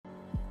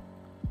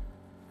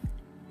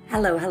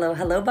Hello, hello,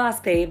 hello,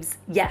 boss babes.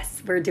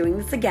 Yes, we're doing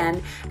this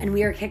again, and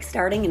we are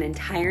kickstarting an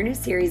entire new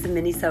series of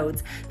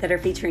minisodes that are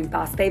featuring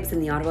boss babes in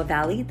the Ottawa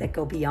Valley that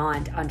go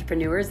beyond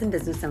entrepreneurs and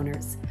business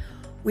owners.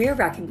 We are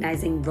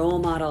recognizing role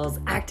models,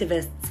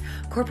 activists,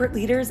 corporate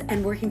leaders,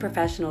 and working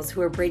professionals who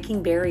are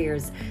breaking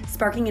barriers,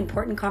 sparking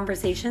important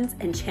conversations,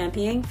 and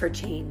championing for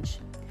change.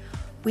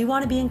 We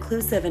want to be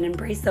inclusive and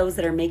embrace those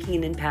that are making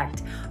an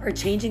impact, are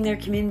changing their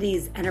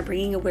communities, and are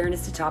bringing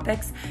awareness to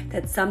topics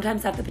that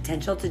sometimes have the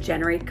potential to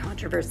generate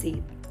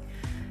controversy.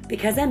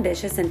 Because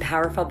ambitious and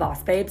powerful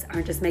boss babes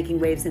aren't just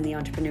making waves in the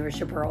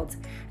entrepreneurship world,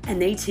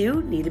 and they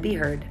too need to be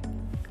heard.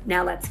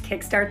 Now let's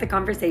kickstart the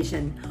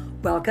conversation.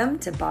 Welcome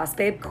to Boss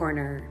Babe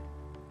Corner.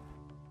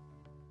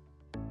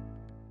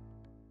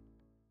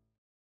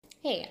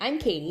 Hey, I'm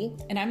Katie.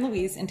 And I'm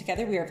Louise, and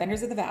together we are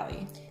Vendors of the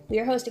Valley. We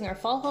are hosting our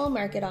Fall Hall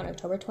Market on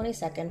October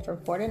 22nd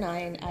from 4 to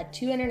 9 at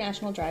 2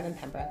 International Drive in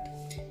Pembroke.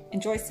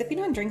 Enjoy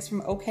sipping on drinks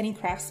from O'Penny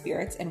Craft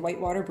Spirits and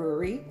Whitewater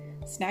Brewery,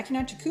 snacking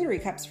on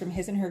charcuterie cups from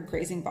His and Her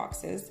Grazing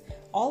Boxes,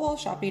 all while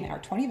shopping our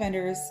 20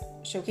 vendors,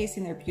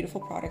 showcasing their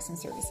beautiful products and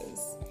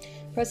services.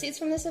 Proceeds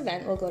from this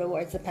event will go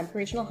towards the Pembroke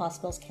Regional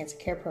Hospital's Cancer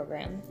Care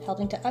Program,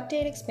 helping to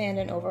update, expand,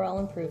 and overall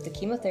improve the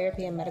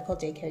chemotherapy and medical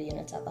daycare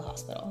units at the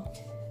hospital.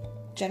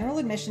 General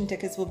admission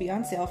tickets will be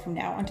on sale from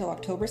now until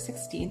October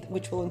 16th,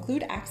 which will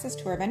include access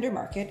to our vendor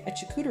market, a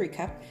charcuterie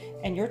cup,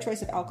 and your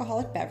choice of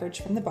alcoholic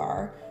beverage from the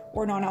bar,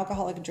 or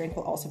non-alcoholic drink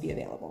will also be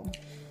available.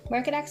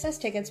 Market access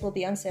tickets will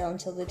be on sale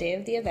until the day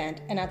of the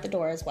event and at the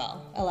door as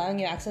well, allowing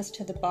you access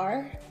to the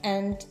bar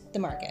and the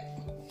market.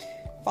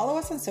 Follow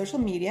us on social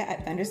media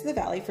at Vendors of the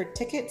Valley for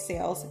ticket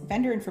sales,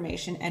 vendor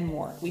information, and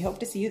more. We hope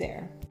to see you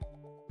there.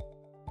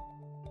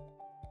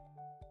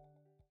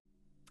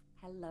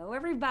 Hello,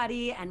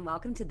 everybody, and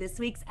welcome to this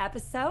week's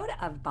episode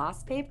of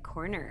Boss Babe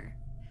Corner.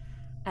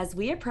 As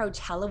we approach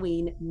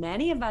Halloween,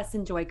 many of us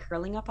enjoy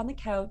curling up on the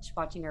couch,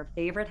 watching our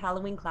favorite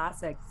Halloween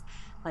classics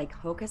like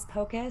Hocus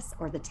Pocus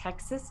or the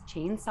Texas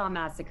Chainsaw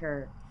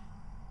Massacre.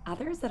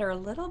 Others that are a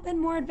little bit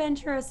more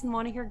adventurous and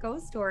want to hear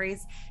ghost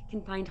stories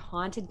can find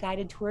haunted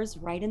guided tours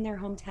right in their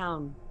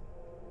hometown.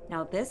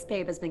 Now, this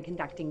babe has been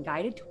conducting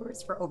guided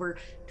tours for over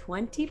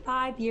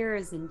 25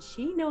 years, and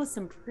she knows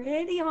some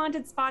pretty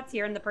haunted spots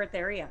here in the Perth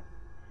area.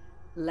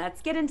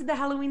 Let's get into the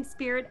Halloween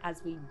spirit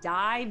as we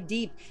dive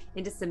deep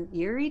into some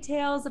eerie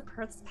tales of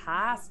Perth's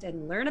past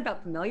and learn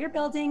about familiar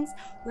buildings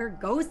where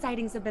ghost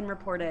sightings have been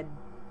reported.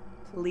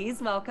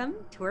 Please welcome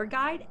tour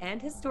guide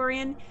and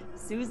historian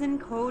Susan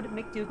Code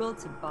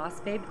McDougall to Boss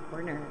Babe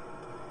Corner.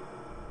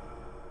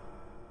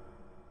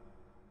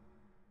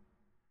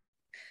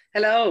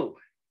 Hello.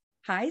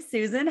 Hi,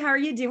 Susan. How are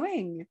you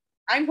doing?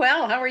 I'm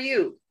well. How are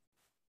you?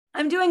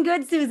 I'm doing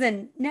good,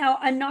 Susan. Now,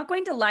 I'm not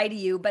going to lie to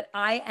you, but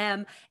I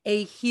am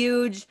a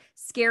huge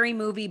scary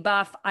movie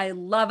buff. I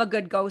love a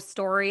good ghost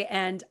story,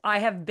 and I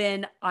have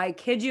been, I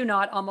kid you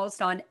not, almost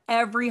on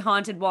every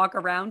haunted walk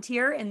around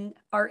here in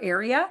our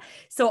area.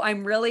 So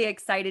I'm really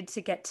excited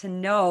to get to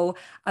know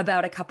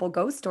about a couple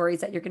ghost stories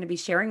that you're going to be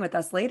sharing with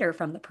us later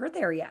from the Perth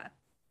area.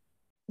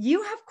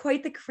 You have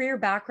quite the career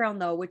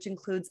background, though, which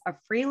includes a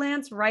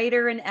freelance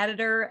writer and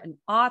editor, an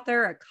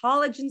author, a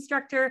college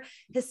instructor,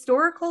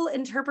 historical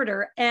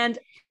interpreter, and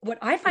what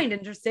I find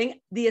interesting,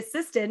 the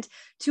assistant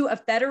to a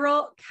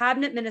federal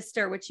cabinet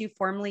minister, which you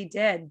formerly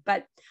did.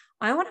 But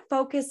I want to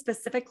focus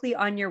specifically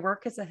on your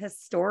work as a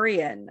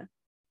historian.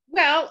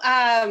 Well,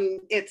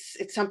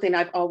 it's something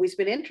I've always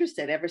been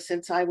interested ever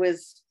since I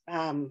was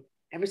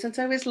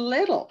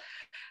little.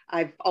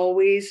 I've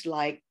always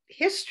liked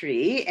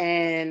history,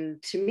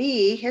 and to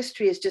me,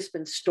 history has just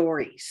been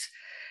stories.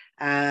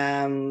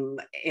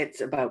 It's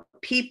about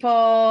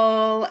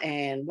people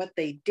and what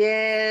they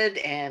did,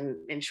 and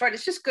in short,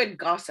 it's just good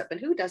gossip. And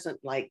who doesn't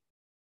like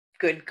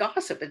good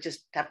gossip? It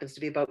just happens to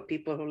be about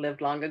people who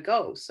lived long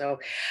ago. So,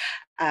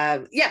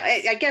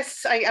 I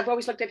guess I've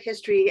always looked at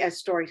history as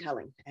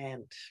storytelling,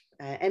 and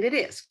it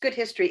is. Good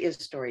history is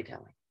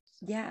storytelling.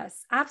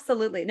 Yes,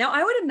 absolutely. Now,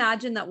 I would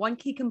imagine that one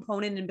key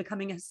component in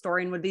becoming a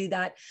historian would be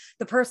that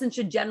the person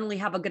should generally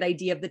have a good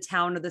idea of the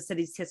town or the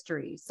city's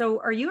history. So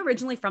are you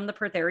originally from the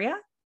Perth area?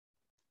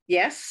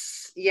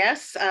 Yes,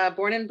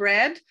 born and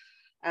bred.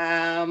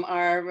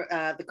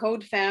 The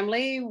Code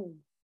family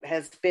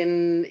has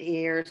been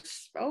here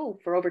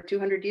for over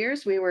 200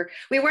 years. We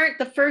weren't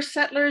the first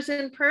settlers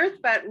in Perth,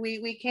 but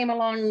we came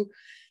along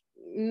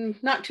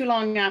not too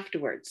long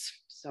afterwards.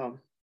 So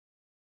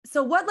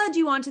what led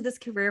you onto this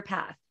career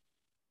path?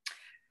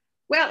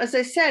 Well, as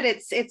I said,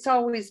 it's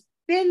always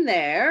been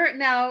there.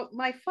 Now,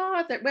 my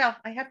father, well,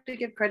 I have to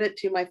give credit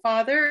to my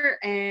father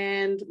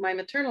and my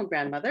maternal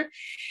grandmother.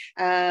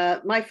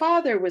 My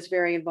father was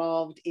very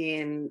involved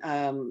in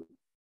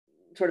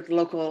sort of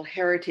local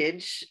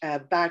heritage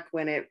back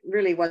when it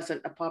really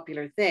wasn't a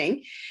popular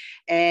thing.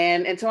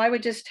 And so I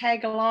would just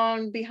tag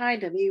along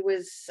behind him. He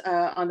was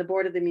on the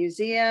board of the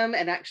museum,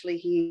 and actually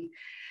he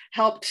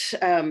helped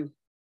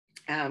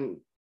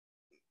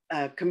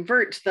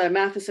convert the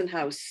Matheson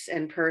House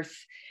in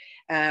Perth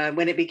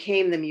when it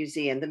became the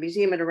museum. The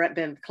museum had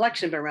been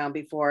collection been around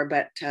before,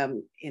 but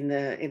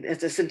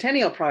it's a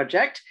centennial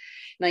project,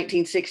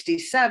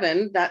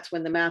 1967, that's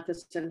when the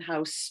Matheson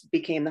House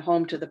became the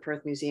home to the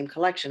Perth Museum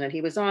collection, and he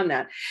was on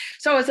that.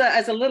 So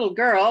as a little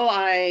girl,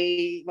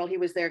 while he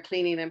was there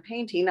cleaning and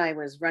painting, I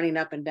was running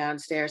up and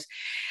downstairs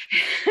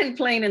and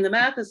playing in the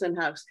Matheson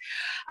House,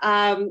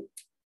 and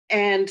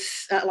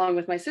along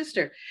with my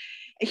sister.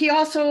 He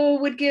also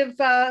would give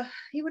tours,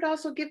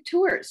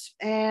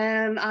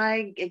 and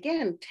I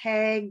again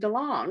tagged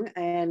along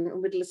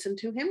and would listen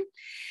to him.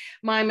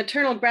 My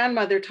maternal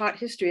grandmother taught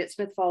history at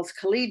Smith Falls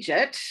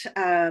Collegiate,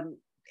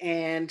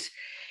 and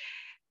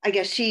I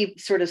guess she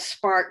sort of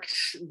sparked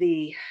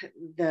the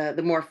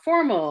more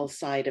formal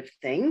side of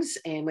things.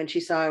 And when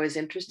she saw I was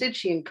interested,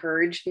 she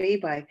encouraged me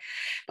by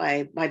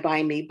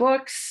buying me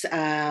books.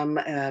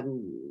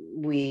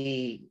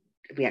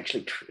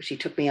 She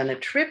took me on a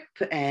trip,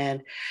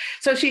 and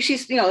so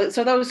she's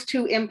so those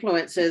two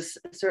influences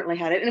certainly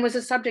had it, and it was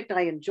a subject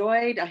I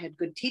enjoyed. I had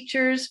good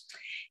teachers,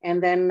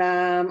 and then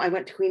I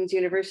went to Queen's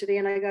University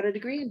and I got a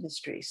degree in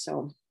history.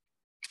 So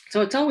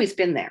it's always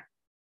been there.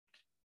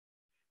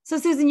 So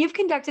Susan, you've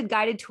conducted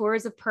guided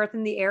tours of Perth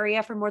and the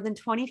area for more than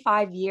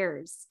 25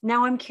 years.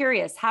 Now I'm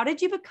curious, how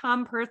did you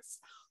become Perth's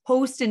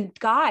host and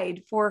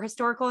guide for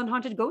historical and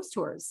haunted ghost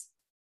tours?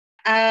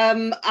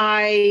 I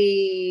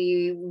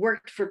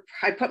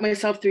put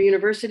myself through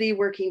university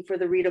working for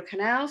the Rideau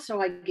Canal.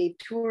 So I gave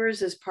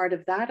tours as part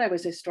of that. I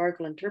was a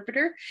historical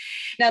interpreter.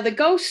 Now the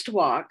ghost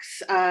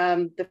walks,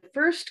 the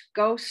first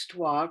ghost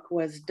walk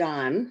was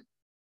done,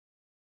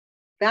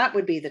 that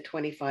would be the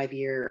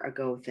 25-year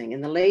ago thing,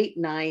 in the late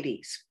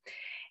 90s.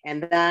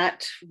 And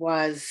that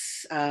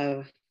was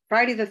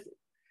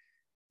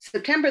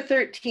September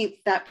 13th,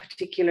 that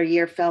particular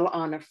year fell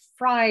on a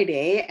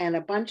Friday, and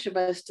a bunch of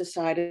us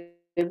decided,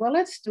 well,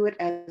 let's do it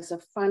as a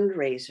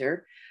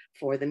fundraiser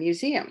for the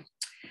museum.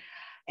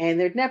 And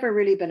there'd never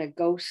really been a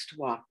ghost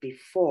walk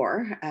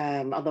before,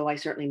 although I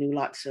certainly knew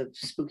lots of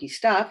spooky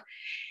stuff.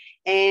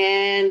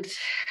 And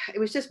it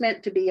was just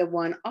meant to be a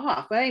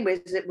one-off. But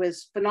anyways, it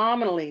was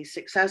phenomenally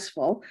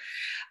successful,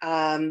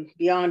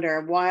 beyond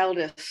our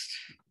wildest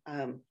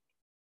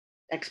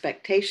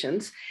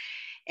expectations.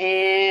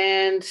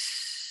 And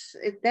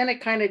then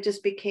it kind of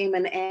just became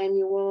an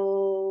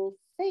annual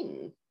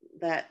thing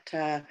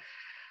that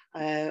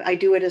I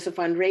do it as a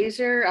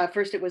fundraiser.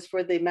 First, it was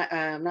for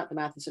not the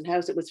Matheson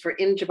House, it was for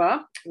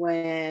Injaba,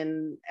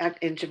 when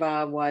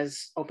Injaba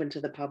was open to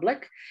the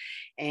public.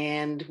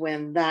 And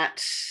when the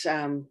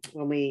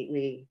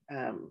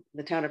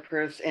town of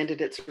Perth ended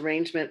its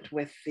arrangement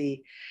with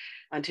the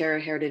Ontario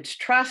Heritage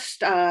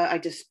Trust, I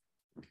just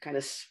kind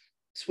of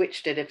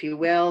switched it, if you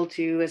will,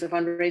 to as a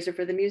fundraiser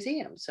for the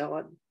museum.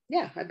 So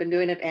yeah, I've been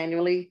doing it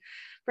annually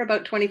for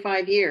about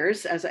 25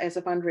 years as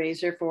a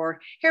fundraiser for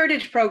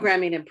heritage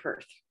programming in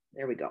Perth.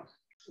 There we go.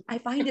 I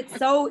find it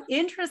so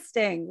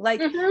interesting,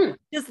 like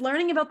just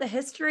learning about the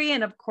history,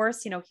 and of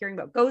course, hearing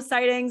about ghost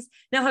sightings.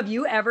 Now, have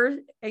you ever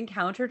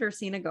encountered or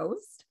seen a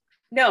ghost?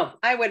 No,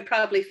 I would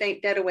probably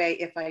faint dead away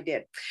if I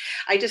did.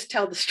 I just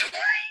tell the stories.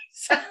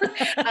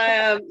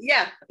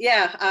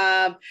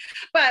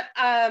 But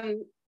I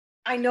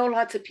know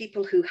lots of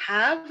people who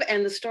have,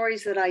 and the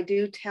stories that I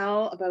do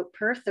tell about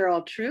Perth, they're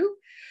all true.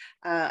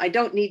 I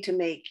don't need to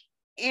make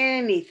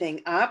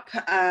anything up.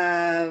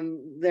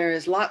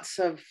 There's lots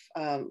of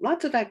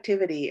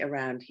activity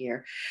around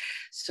here.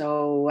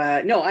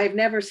 So no, I've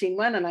never seen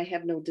one, and I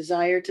have no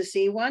desire to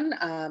see one.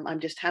 I'm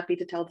just happy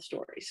to tell the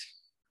stories.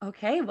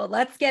 Okay, well,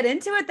 let's get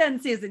into it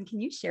then, Susan.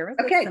 Can you share with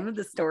us some of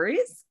the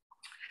stories?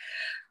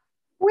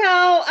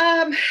 Well,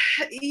 I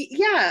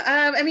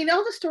mean,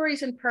 all the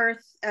stories in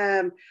Perth,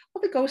 all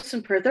the ghosts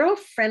in Perth, they're all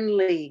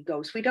friendly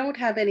ghosts. We don't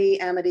have any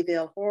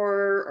Amityville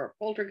horror or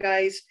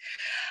poltergeist.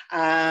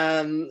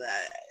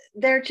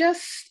 They're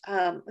just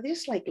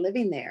like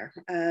living there.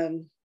 I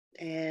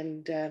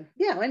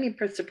mean,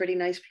 Perth's a pretty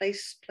nice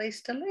place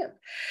to live.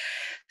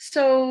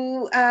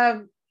 So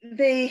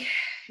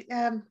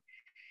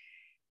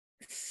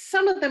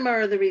some of them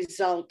are the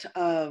result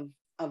of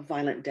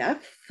violent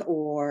death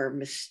or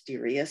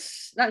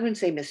mysterious, I wouldn't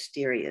say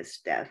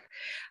mysterious death,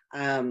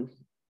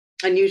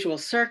 unusual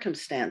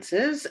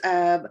circumstances,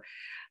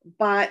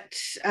 but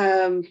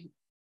they're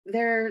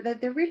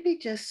really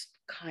just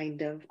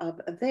kind of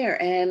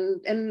there.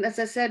 And as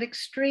I said,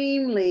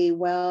 extremely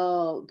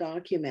well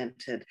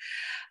documented.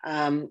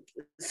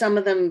 Some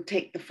of them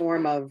take the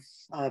form of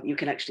you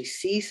can actually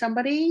see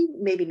somebody,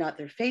 maybe not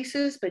their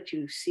faces, but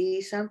you see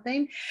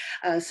something.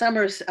 Some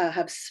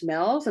have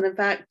smells. And in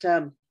fact,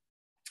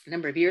 a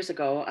number of years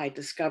ago, I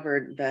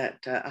discovered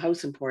that a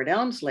house in Port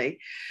Elmsley,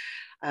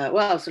 when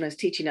I was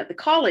teaching at the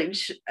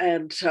college,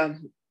 and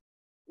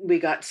we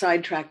got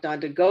sidetracked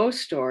onto ghost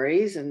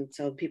stories. And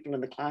so people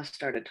in the class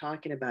started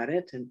talking about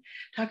it and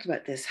talked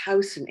about this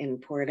house in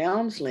Port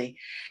Elmsley.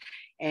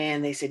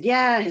 And they said,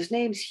 yeah, his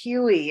name's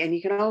Huey, and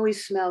you can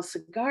always smell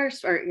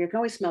cigars, or you can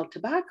always smell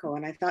tobacco.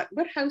 And I thought,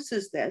 what house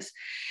is this?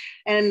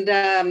 And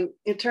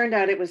it turned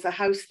out it was the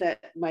house that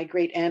my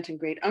great aunt and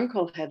great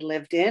uncle had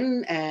lived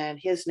in, and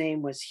his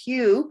name was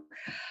Hugh.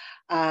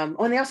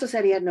 And they also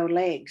said he had no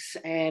legs.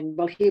 And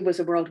well, he was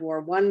a World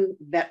War I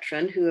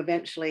veteran who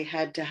eventually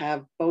had to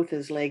have both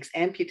his legs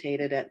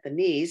amputated at the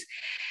knees.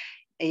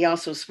 He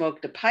also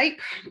smoked a pipe,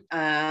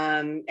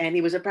 and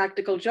he was a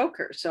practical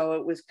joker. So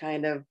it was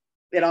kind of,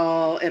 it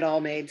all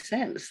made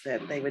sense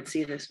that they would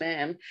see this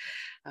man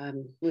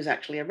who was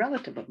actually a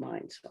relative of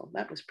mine. So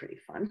that was pretty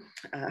fun.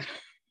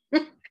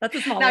 That's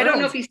a small now, I don't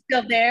know world. if he's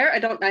still there. I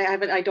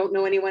don't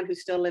know anyone who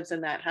still lives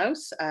in that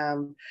house.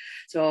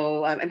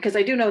 Because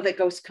I do know that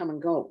ghosts come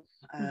and go.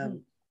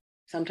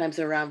 Sometimes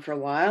they're around for a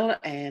while.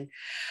 And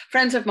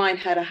friends of mine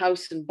had a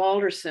house in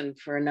Balderson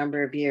for a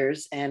number of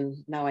years. And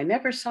now I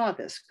never saw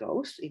this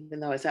ghost, even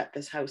though I was at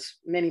this house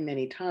many,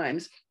 many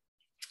times.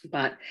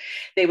 But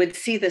they would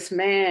see this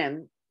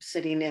man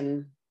sitting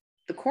in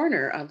the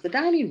corner of the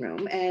dining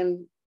room,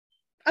 and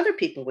other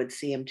people would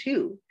see him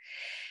too.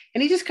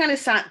 And he just kind of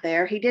sat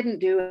there. He didn't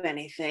do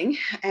anything.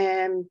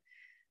 And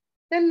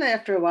then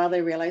after a while,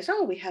 they realized,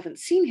 oh, we haven't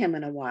seen him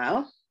in a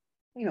while.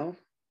 You know,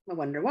 I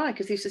wonder why,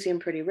 because they used to see him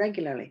pretty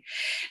regularly.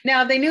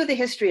 Now, they knew the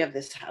history of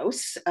this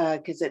house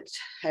because it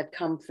had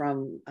come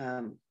from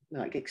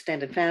like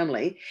extended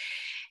family.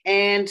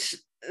 And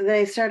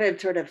they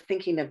started sort of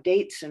thinking of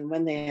dates and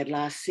when they had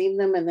last seen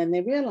them. And then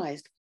they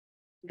realized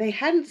they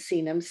hadn't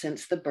seen him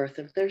since the birth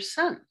of their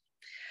son.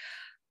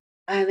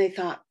 And they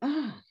thought,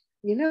 oh,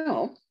 you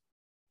know,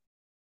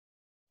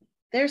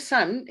 their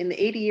son, in the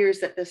 80 years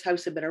that this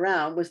house had been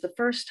around, was the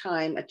first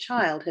time a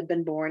child had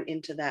been born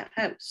into that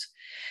house.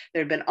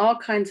 There had been all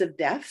kinds of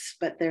deaths,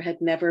 but there had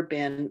never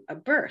been a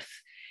birth.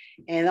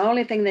 And the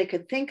only thing they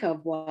could think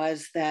of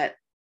was that,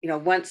 you know,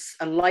 once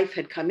a life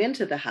had come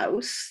into the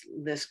house,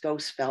 this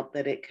ghost felt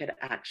that it could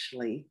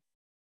actually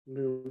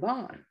move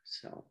on.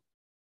 So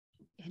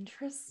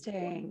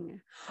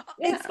interesting.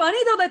 Yeah. It's funny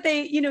though that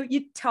they, you know,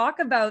 you talk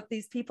about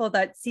these people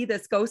that see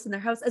this ghost in their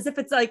house as if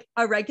it's like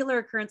a regular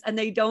occurrence, and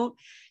they don't,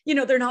 you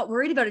know, they're not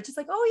worried about it. Just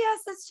like, oh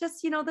yes, it's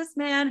just, you know, this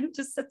man who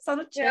just sits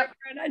on a chair.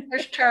 Yeah. And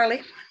There's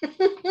Charlie.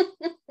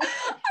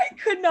 I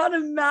could not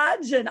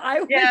imagine. I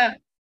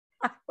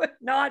would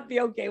not be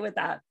okay with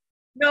that.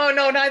 No,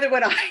 neither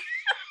would I.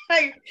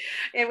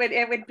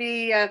 It would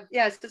be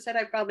yes, to said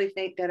I'd probably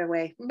faint dead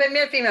away. But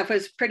if it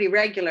was pretty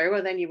regular,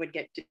 well then you would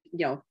get to,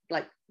 you know,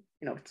 like,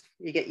 you know,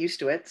 you get used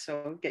to it,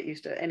 so get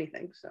used to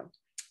anything. So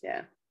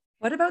yeah.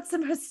 What about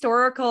some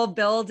historical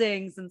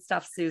buildings and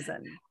stuff,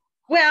 Susan?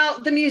 Well,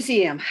 the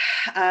museum.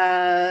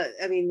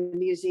 I mean, the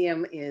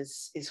museum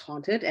is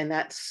haunted, and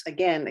that's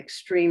again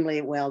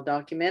extremely well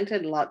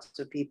documented. Lots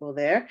of people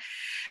there,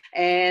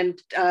 and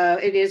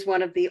it is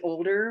one of the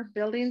older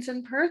buildings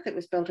in Perth. It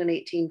was built in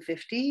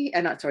 1850,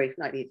 not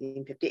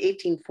 1850,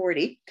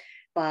 1840,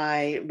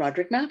 by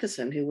Roderick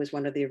Matheson, who was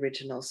one of the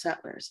original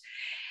settlers.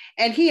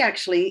 And he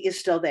actually is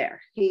still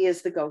there. He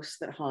is the ghost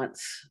that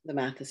haunts the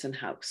Matheson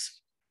house,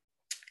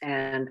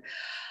 and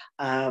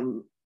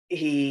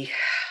he's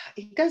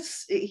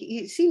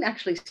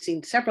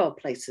seen several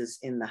places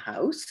in the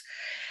house.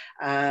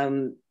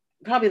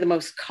 Probably the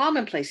most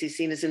common place he's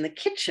seen is in the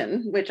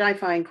kitchen, which I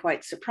find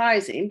quite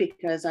surprising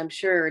because I'm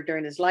sure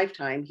during his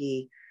lifetime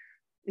he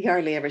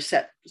hardly ever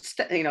stepped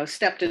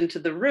into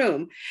the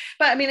room.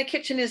 But I mean, a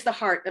kitchen is the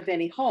heart of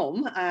any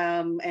home,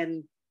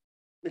 and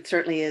it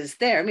certainly is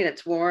there. I mean,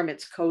 it's warm,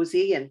 it's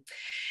cozy. And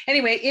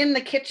anyway, in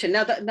the kitchen,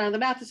 now the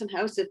Matheson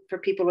house, for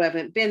people who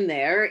haven't been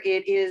there,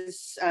 it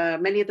is,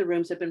 many of the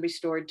rooms have been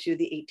restored to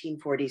the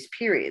 1840s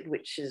period,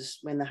 which is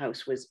when the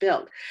house was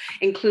built,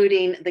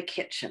 including the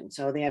kitchen.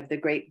 So they have the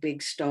great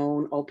big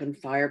stone open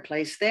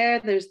fireplace there.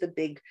 There's the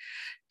big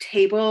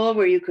table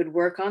where you could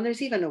work on.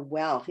 There's even a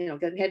well, you know,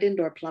 that had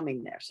indoor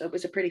plumbing there. So it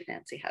was a pretty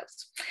fancy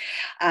house.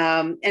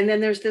 And then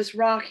there's this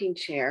rocking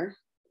chair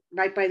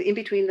right in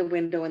between the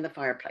window and the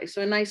fireplace.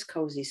 So a nice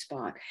cozy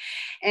spot.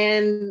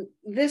 And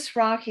this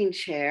rocking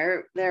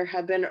chair, there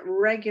have been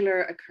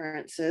regular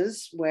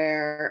occurrences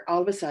where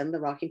all of a sudden the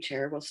rocking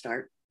chair will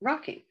start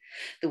rocking.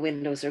 The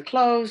windows are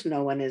closed,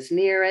 no one is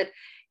near it,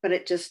 but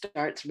it just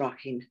starts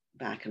rocking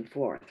back and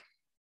forth.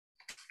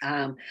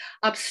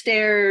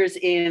 Upstairs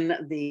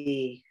in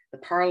the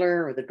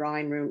parlor or the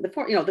drawing room,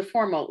 the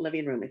formal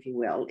living room, if you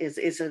will,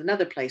 is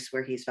another place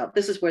where he's felt.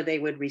 This is where they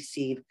would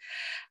receive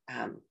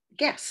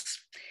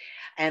guests.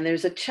 And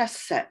there's a chess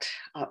set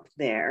up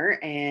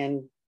there,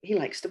 and he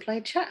likes to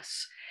play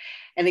chess.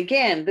 And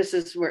again, this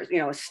is where, you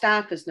know, a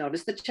staff has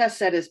noticed the chess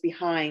set is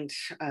behind,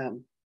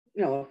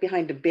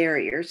 behind a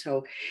barrier.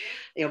 So,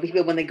 you know,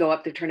 people, when they go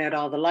up, they turn out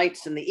all the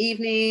lights in the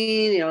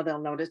evening, you know,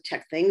 they'll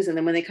check things. And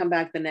then when they come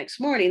back the next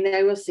morning,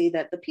 they will see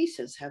that the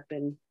pieces have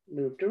been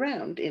moved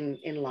around in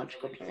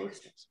logical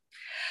places.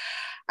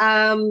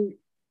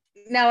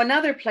 Now,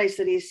 another place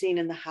that he's seen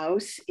in the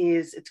house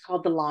it's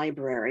called the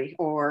library,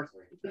 or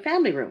the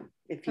family room,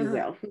 if you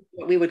will,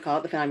 what we would call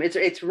it, the family.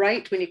 It's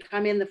right when you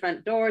come in the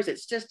front doors.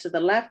 It's just to the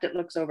left. It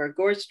looks over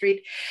Gore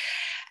Street.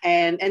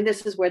 And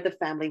this is where the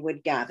family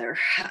would gather.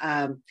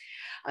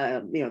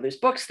 There's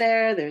books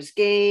there, there's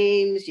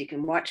games, you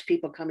can watch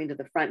people coming to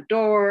the front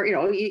door,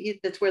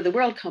 that's where the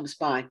world comes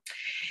by.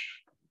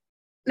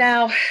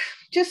 Now,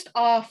 just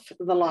off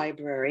the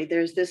library,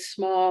 there's this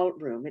small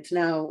room. It's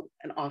now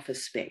an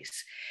office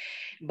space.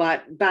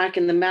 But back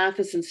in the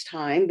Mathesons'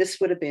 time,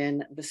 this would have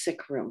been the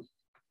sick room.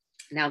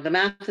 Now, the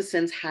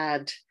Mathesons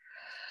had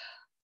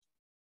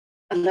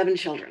 11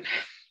 children.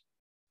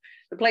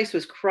 The place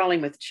was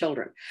crawling with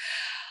children.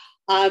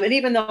 And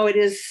even though it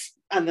is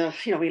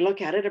we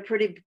look at it, a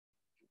pretty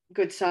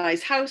good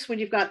sized house, when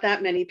you've got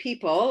that many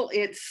people,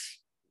 it's,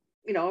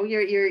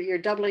 you're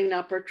doubling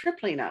up or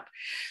tripling up.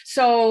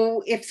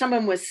 So if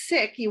someone was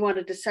sick, you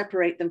wanted to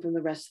separate them from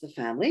the rest of the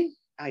family.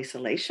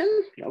 Isolation,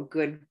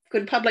 good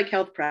public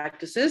health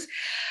practices.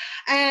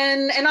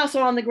 And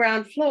also on the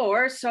ground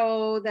floor,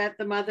 so that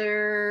the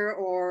mother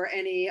or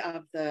any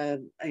of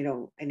the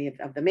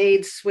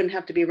maids wouldn't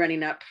have to be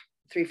running up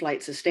 3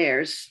 flights of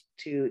stairs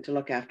to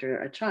look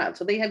after a child.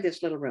 So they had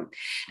this little room.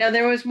 Now,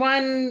 there was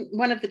one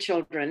of the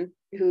children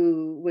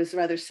who was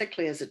rather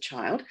sickly as a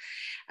child.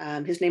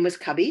 His name was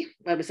Cubby.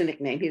 Well, it was a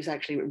nickname. He was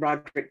actually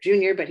Roderick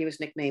Jr., but he was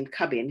nicknamed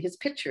Cubby. And his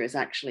picture is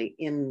actually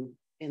in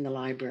the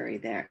library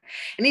there.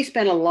 And he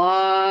spent a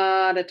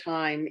lot of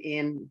time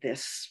in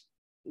this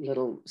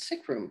little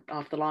sick room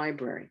off the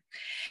library.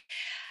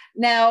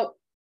 Now,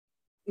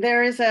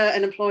 there is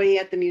an employee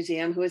at the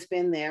museum who has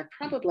been there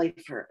probably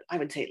for, I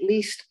would say, at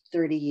least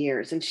 30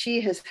 years. And she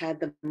has had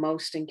the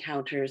most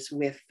encounters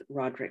with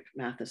Roderick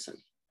Matheson.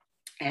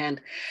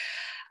 And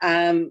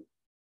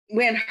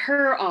when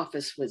her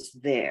office was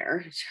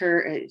there,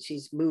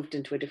 she's moved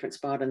into a different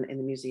spot in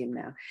the museum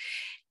now.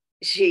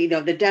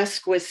 The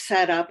desk was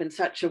set up in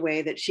such a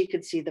way that she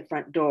could see the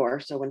front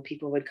door. So when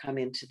people would come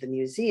into the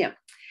museum,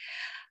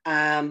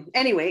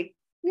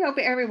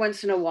 every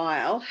once in a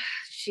while,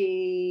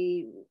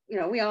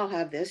 we all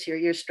have this.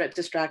 You're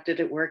distracted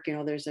at work.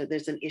 There's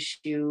an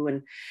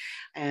issue,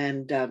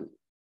 and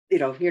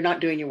you're not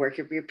doing your work.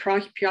 You're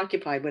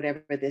preoccupied,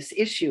 whatever this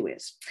issue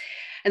is.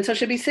 And so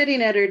she'll be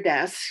sitting at her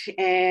desk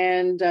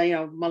and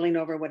mulling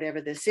over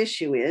whatever this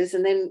issue is.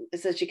 And then it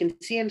says she can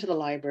see into the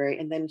library,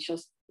 and then she'll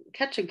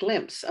catch a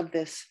glimpse of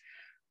this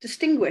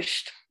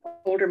distinguished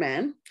older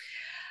man,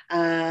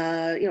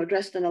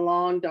 dressed in a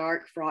long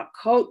dark frock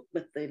coat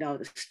with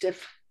the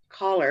stiff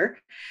collar,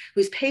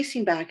 who's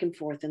pacing back and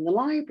forth in the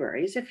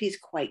library as if he's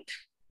quite,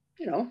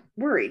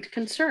 worried,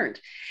 concerned.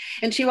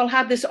 And she will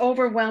have this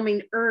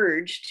overwhelming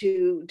urge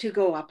to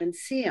go up and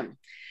see him.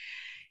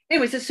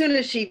 Anyways, as soon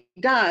as she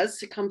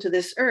does come to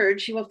this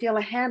urge, she will feel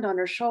a hand on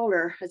her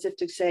shoulder as if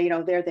to say,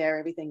 there,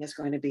 everything is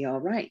going to be all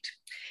right.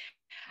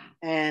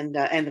 And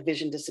the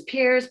vision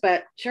disappears.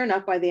 But sure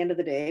enough, by the end of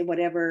the day,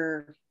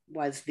 whatever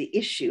was the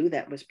issue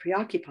that was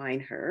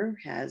preoccupying her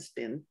has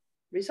been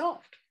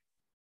resolved.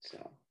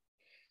 So,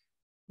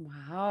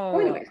 wow. So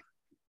anyway,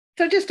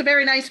 so just a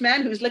very nice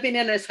man who's living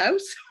in his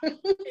house.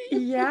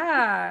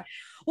 Yeah.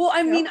 Well,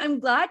 I mean, I'm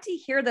glad to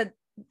hear that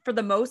for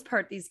the most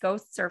part, these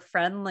ghosts are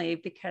friendly,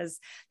 because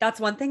that's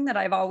one thing that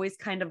I've always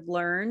kind of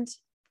learned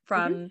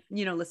from,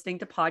 listening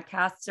to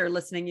podcasts or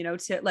listening,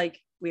 to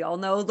we all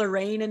know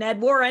Lorraine and Ed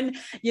Warren,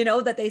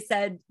 that they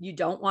said you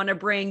don't want to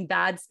bring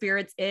bad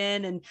spirits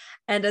in.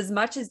 And as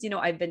much as,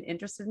 I've been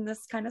interested in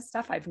this kind of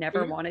stuff, I've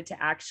never wanted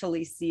to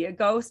actually see a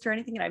ghost or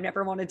anything. And I've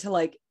never wanted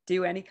to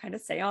do any kind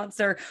of seance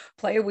or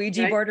play a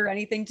Ouija board or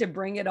anything to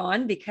bring it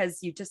on,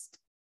 because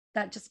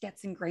that just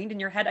gets ingrained in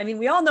your head. I mean,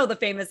 we all know the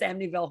famous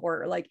Amityville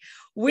horror.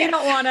 We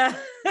don't want to,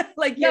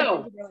 we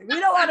don't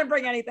want to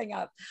bring anything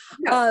up.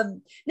 No.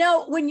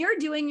 Now, when you're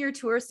doing your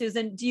tour,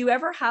 Susan, do you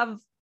ever have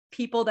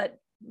people that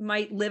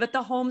might live at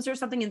the homes or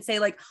something and say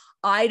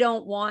I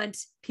don't want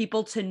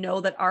people to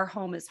know that our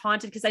home is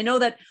haunted? Because I know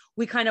that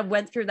we kind of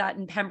went through that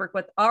in Pembroke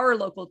with our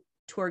local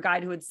tour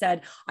guide who had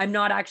said, I'm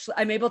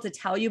able to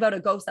tell you about a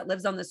ghost that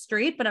lives on the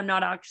street, but I'm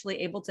not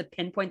actually able to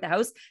pinpoint the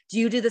house. Do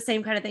you do the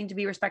same kind of thing to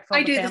be respectful?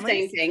 I do the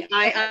same thing.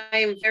 I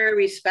am very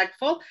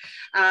respectful.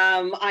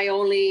 I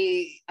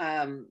only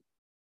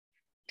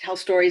tell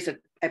stories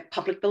at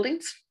public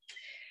buildings.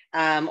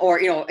 Or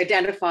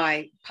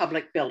identify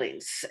public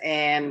buildings,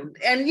 and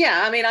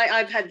yeah, I mean,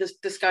 I've had this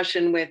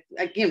discussion with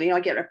I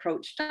get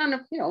approached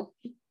on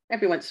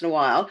every once in a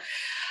while,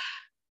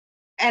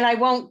 and I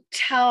won't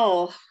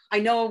tell. I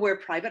know where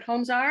private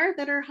homes are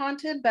that are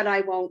haunted, but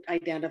I won't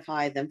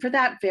identify them for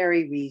that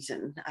very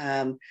reason.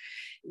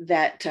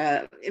 That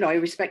I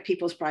respect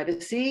people's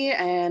privacy,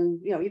 and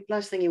the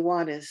last thing you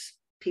want is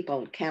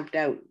people camped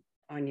out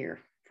on your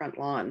front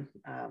lawn.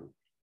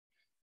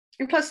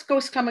 And plus,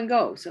 ghosts come and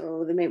go.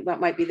 So what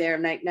might be there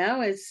right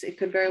now it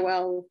could very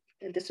well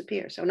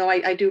disappear. So no,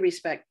 I do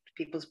respect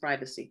people's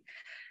privacy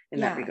in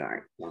that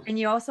regard. And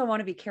you also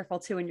want to be careful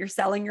too when you're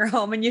selling your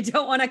home, and you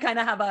don't want to kind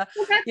of have a,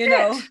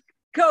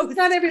 ghost.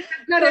 Not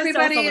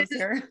everybody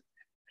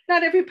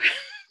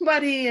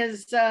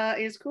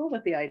is cool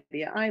with the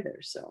idea either.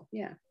 So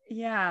yeah.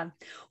 Yeah.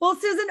 Well,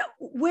 Susan,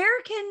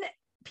 where can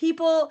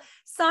people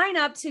sign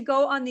up to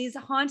go on these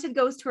haunted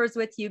ghost tours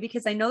with you?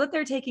 Because I know that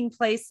they're taking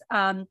place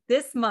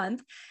this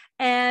month.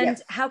 And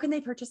Yes. how can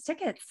they purchase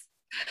tickets?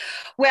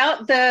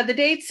 Well, the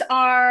dates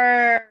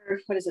are,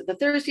 what is it? The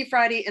Thursday,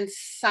 Friday, and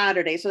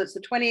Saturday. So it's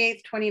the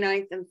 28th,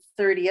 29th, and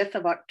 30th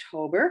of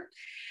October,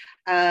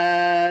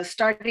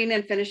 starting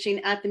and finishing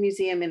at the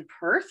museum in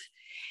Perth.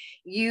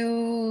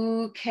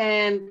 You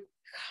can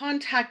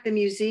contact the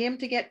museum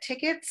to get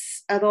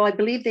tickets, although I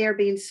believe they are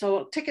being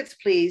sold. Tickets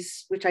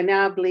Please, which I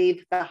now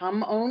believe the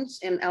Hum owns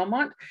in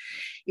Elmont,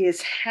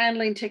 is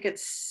handling ticket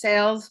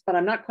sales, but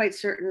I'm not quite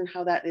certain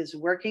how that is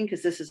working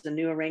because this is a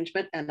new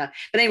arrangement. And but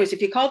anyways,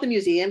 if you call the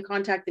museum,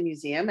 contact the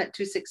museum at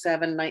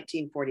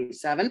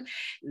 267-1947,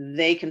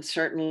 they can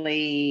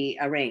certainly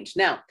arrange.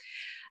 Now,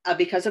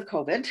 because of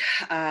COVID,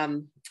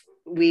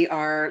 we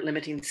are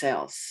limiting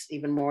sales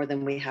even more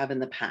than we have in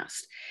the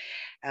past.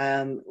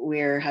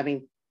 We're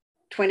having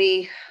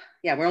 20,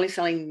 we're only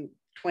selling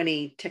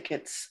 20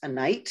 tickets a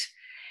night.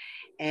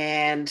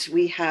 And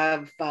we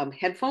have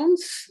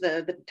headphones.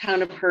 The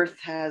town of Perth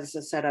has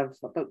a set of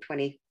about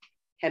 20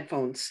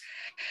 headphones.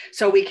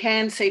 So we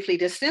can safely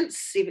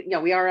distance.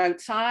 Even, we are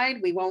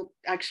outside. We won't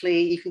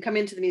actually, you can come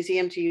into the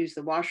museum to use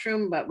the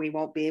washroom, but we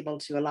won't be able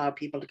to allow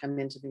people to come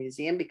into the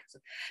museum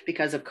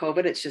because of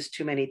COVID. It's just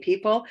too many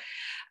people.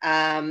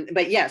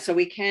 But yeah, so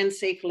we can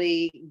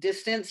safely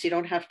distance. You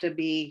don't have to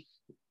be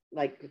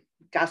like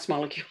gas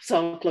molecules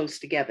all close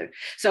together.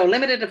 So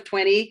limited of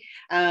 20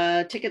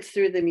 tickets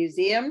through the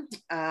museum.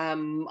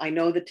 I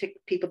know the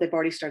people, they've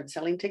already started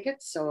selling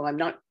tickets. So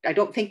I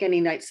don't think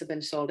any nights have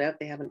been sold out.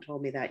 They haven't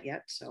told me that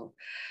yet. So,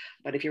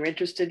 but if you're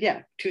interested,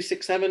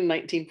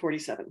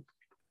 267-1947.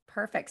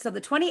 Perfect. So the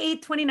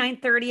 28th,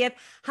 29th, 30th,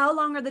 how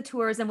long are the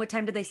tours and what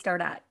time do they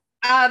start at?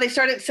 They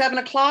start at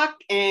 7:00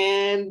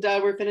 and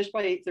we're finished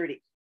by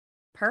 8:30.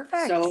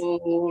 Perfect. So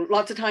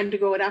lots of time to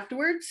go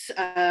afterwards.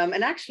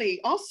 And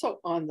actually also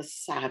on the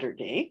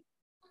Saturday,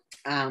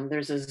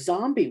 there's a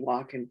zombie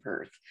walk in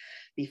Perth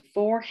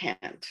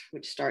beforehand,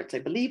 which starts, I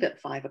believe, at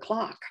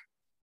 5:00.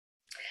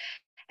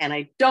 And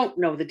I don't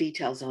know the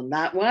details on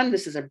that one.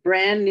 This is a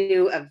brand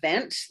new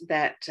event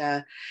that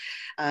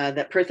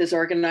Perth is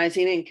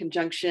organizing in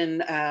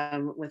conjunction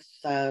with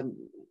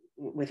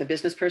a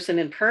business person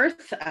in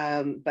Perth.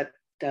 But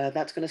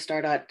that's going to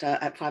start at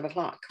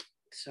 5:00.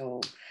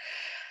 So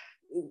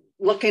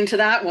look into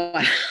that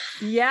one.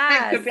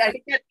 Yeah.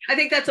 I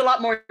think that's a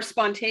lot more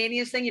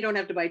spontaneous thing. You don't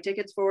have to buy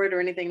tickets for it or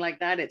anything like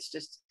that. It's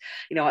just,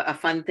 a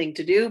fun thing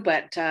to do.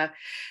 But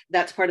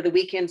that's part of the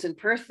weekends in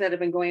Perth that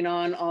have been going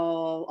on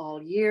all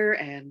year.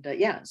 And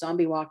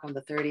zombie walk on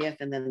the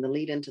 30th, and then the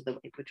lead into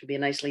which would be a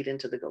nice lead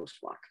into the ghost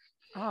walk.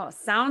 Oh,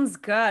 sounds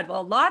good.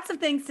 Well, lots of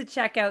things to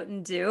check out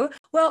and do.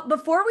 Well,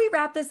 before we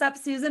wrap this up,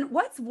 Susan,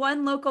 what's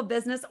one local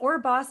business or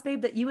boss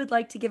babe that you would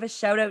like to give a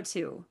shout out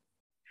to?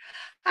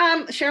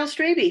 Cheryl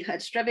Strebe at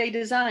Strebe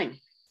Design.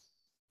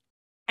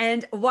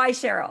 And why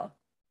Cheryl?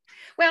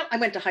 Well, I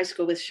went to high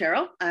school with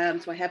Cheryl,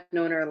 so I have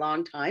known her a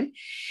long time.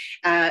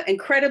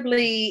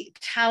 Incredibly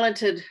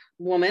talented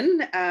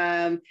woman.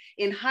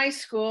 In high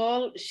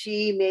school,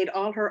 she made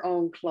all her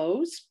own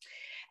clothes,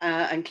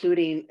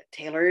 including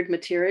tailored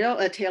material,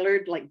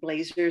 tailored like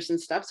blazers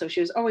and stuff. So she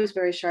was always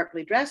very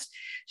sharply dressed.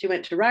 She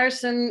went to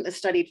Ryerson,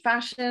 studied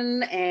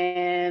fashion,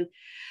 and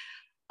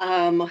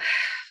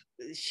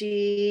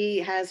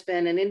she has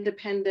been an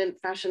independent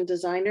fashion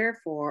designer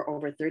for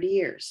over 30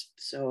 years.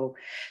 So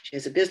she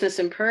has a business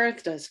in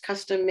Perth, does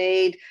custom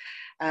made,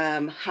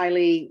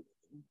 highly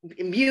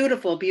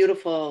beautiful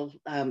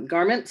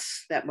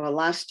garments that will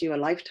last you a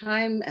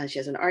lifetime. And she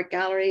has an art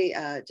gallery,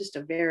 just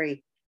a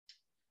very,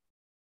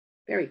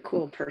 very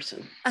cool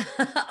person.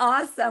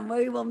 Awesome.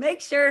 We will make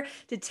sure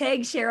to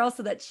tag Cheryl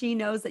so that she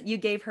knows that you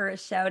gave her a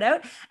shout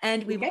out.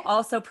 And we will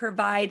also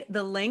provide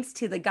the links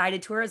to the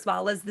guided tour as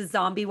well as the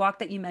zombie walk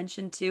that you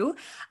mentioned too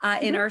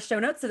in our show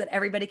notes so that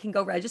everybody can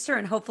go register.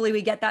 And hopefully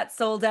we get that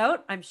sold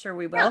out. I'm sure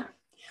we will. Yeah,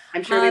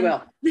 I'm sure we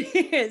will.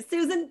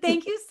 Susan,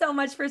 thank you so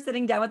much for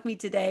sitting down with me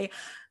today.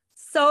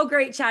 So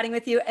great chatting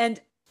with you. And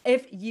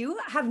if you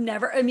have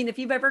never, if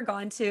you've ever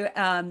gone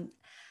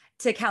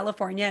to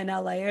California and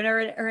LA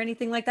or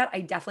anything like that, I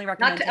definitely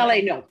recommend Not to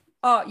LA, no.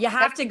 Oh, you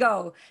have to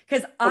go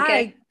because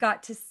I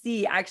got to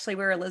see actually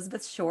where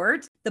Elizabeth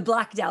Short, the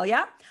Black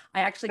Dahlia, I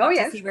actually got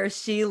to see where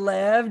she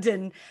lived,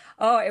 and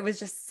it was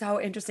just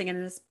so interesting and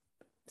it was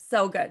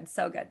so good,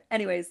 so good.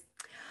 Anyways,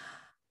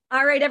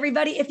 all right,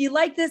 everybody, if you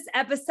like this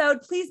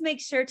episode, please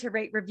make sure to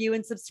rate, review,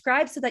 and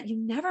subscribe so that you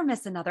never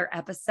miss another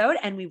episode,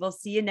 and we will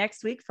see you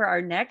next week for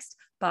our next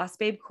Boss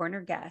Babe Corner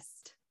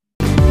guest.